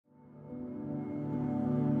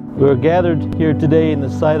We are gathered here today in the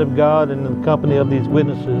sight of God and in the company of these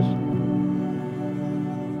witnesses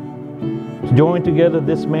to join together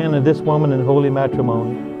this man and this woman in holy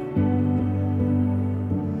matrimony.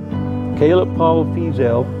 Kailub Paul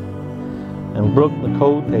Fiesel and Brooke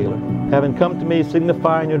Nicole Taylor, having come to me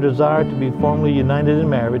signifying your desire to be formally united in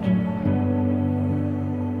marriage,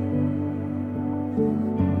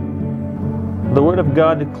 the Word of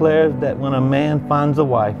God declares that when a man finds a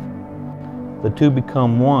wife, the two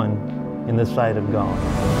become one in the sight of God.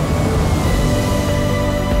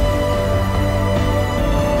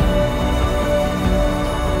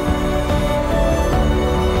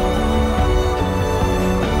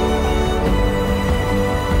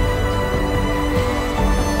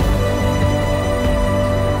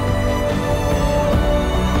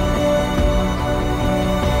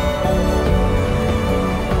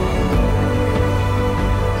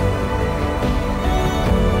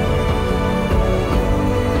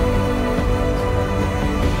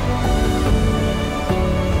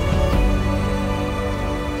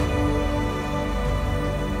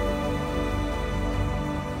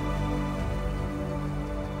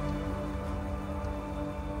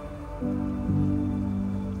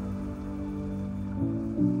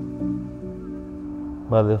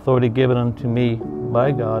 By the authority given unto me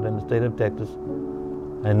by God in the state of Texas,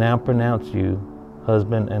 I now pronounce you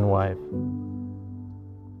husband and wife.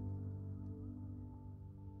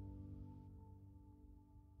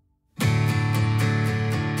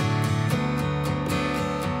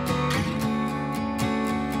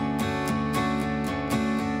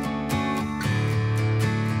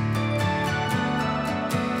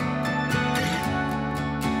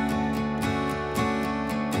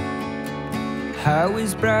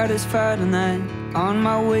 Highways bright as fire tonight, on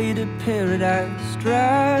my way to paradise.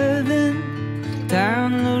 Driving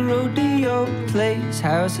down the road to your place.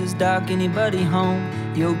 House is dark, anybody home?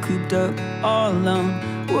 You're cooped up all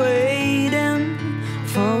alone, waiting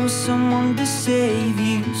for someone to save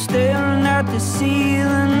you. Staring at the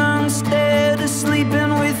ceiling instead of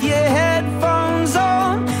sleeping with your headphones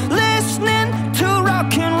on, listening to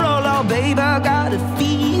rock and roll. Oh babe, I got a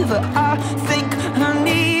fever, I think I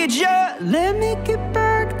need you. Let me get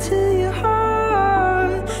back to your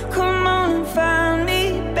heart. Come on and find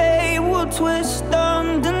me, babe. We'll twist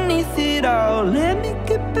underneath it all. Let me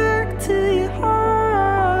get back to your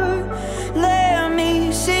heart. Let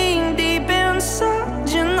me sing deep inside.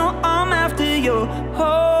 You know I'm after your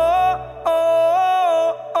heart.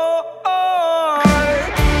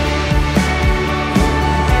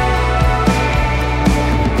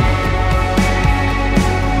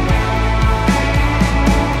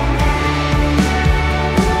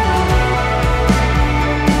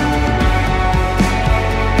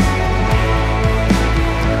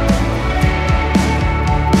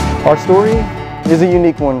 Our story is a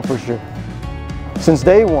unique one for sure. Since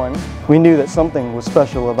day one, we knew that something was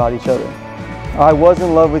special about each other. I was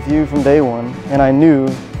in love with you from day one, and I knew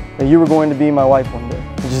that you were going to be my wife one day.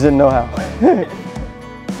 I just didn't know how.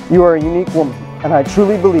 You are a unique woman, and I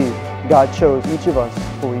truly believe God chose each of us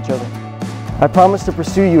for each other. I promise to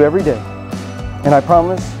pursue you every day, and I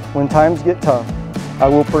promise when times get tough, I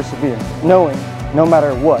will persevere, knowing no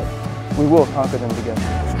matter what, we will conquer them together.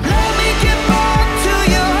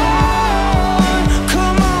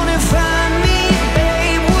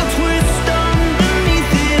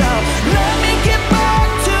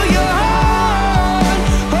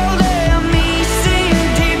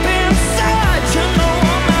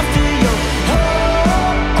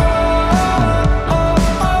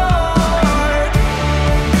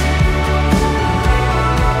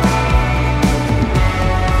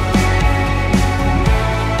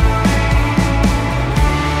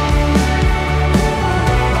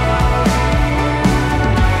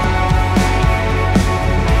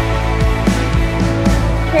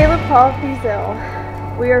 Kailub Paul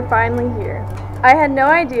Fiesel, we are finally here. I had no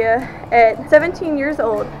idea at 17 years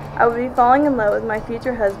old I would be falling in love with my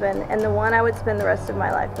future husband and the one I would spend the rest of my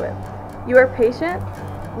life with. You are patient,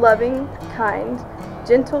 loving, kind,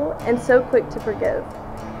 gentle, and so quick to forgive.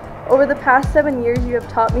 Over the past 7 years, you have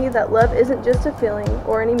taught me that love isn't just a feeling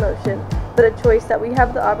or an emotion, but a choice that we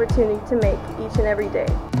have the opportunity to make each and every day.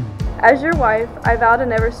 As your wife, I vow to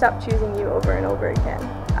never stop choosing you over and over again.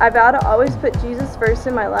 I vow to always put Jesus first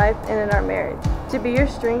in my life and in our marriage, to be your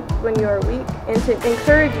strength when you are weak, and to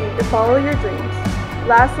encourage you to follow your dreams.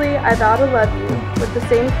 Lastly, I vow to love you with the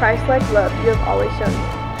same Christ-like love you have always shown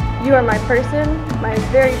me. You are my person, my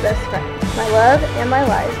very best friend, my love and my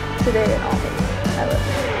life, today and always. I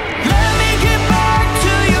love you.